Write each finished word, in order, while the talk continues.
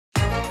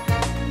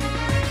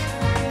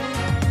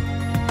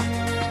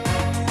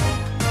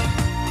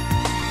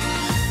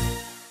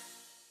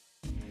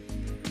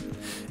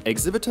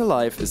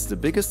ExhibitorLive is the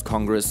biggest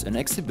congress and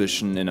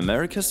exhibition in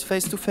America's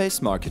face-to-face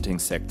marketing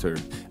sector.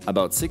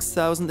 About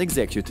 6,000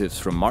 executives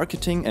from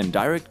marketing and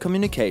direct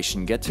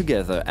communication get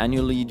together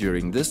annually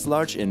during this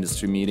large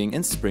industry meeting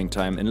in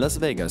springtime in Las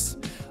Vegas.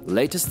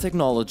 Latest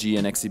technology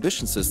and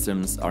exhibition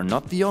systems are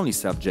not the only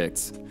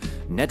subjects.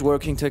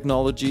 Networking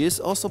technology is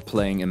also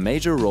playing a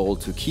major role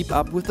to keep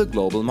up with the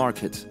global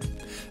market.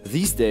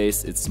 These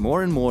days, it's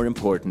more and more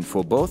important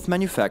for both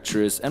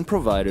manufacturers and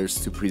providers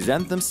to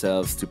present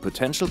themselves to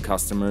potential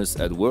customers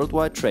at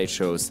worldwide trade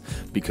shows,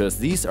 because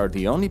these are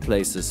the only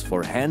places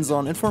for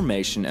hands-on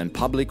information and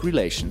public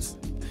relations.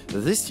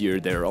 This year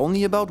there are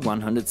only about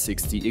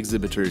 160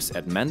 exhibitors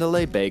at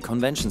Mandalay Bay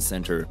Convention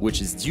Center,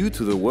 which is due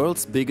to the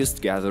world's biggest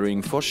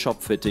gathering for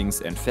shop fittings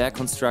and fair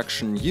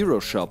construction,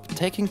 EuroShop,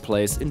 taking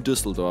place in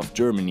Düsseldorf,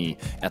 Germany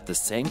at the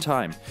same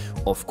time.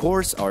 Of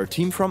course, our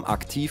team from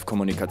AKTIV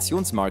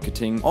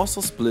Communications-Marketing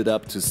also split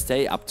up to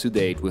stay up to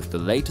date with the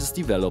latest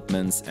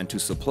developments and to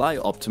supply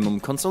optimum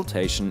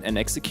consultation and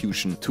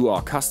execution to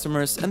our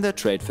customers and their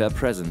trade fair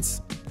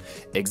presence.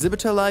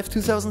 ExhibitorLive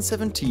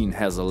 2017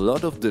 has a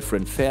lot of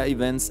different fair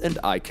events and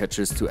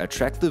eye-catchers to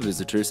attract the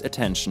visitors'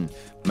 attention.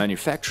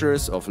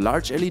 Manufacturers of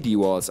large LED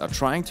walls are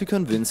trying to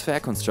convince fair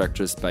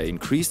constructors by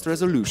increased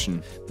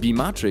resolution.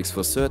 B-Matrix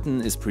for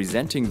certain is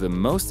presenting the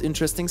most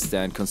interesting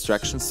stand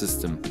construction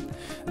system.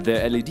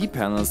 Their LED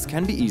panels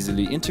can be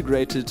easily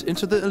integrated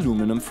into the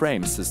aluminum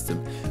frame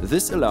system.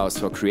 This allows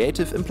for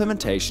creative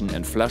implementation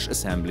and flush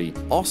assembly,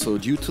 also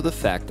due to the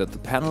fact that the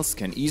panels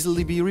can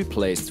easily be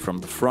replaced from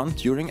the front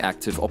during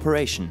active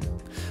operation.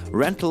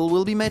 Rental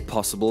will be made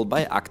possible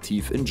by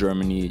AKTIV in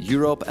Germany,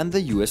 Europe and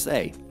the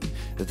USA.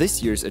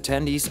 This year's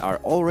attendees are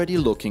already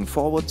looking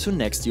forward to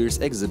next year's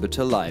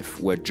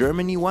ExhibitorLive, where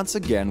Germany once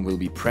again will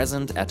be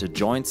present at a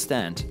joint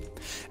stand.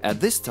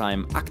 At this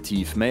time,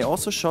 AKTIV may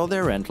also show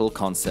their rental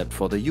concept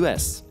for the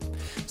US.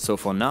 So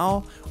for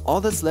now,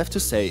 all that's left to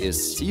say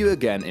is see you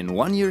again in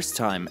 1 year's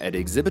time at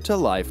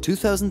ExhibitorLive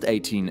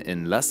 2018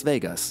 in Las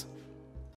Vegas.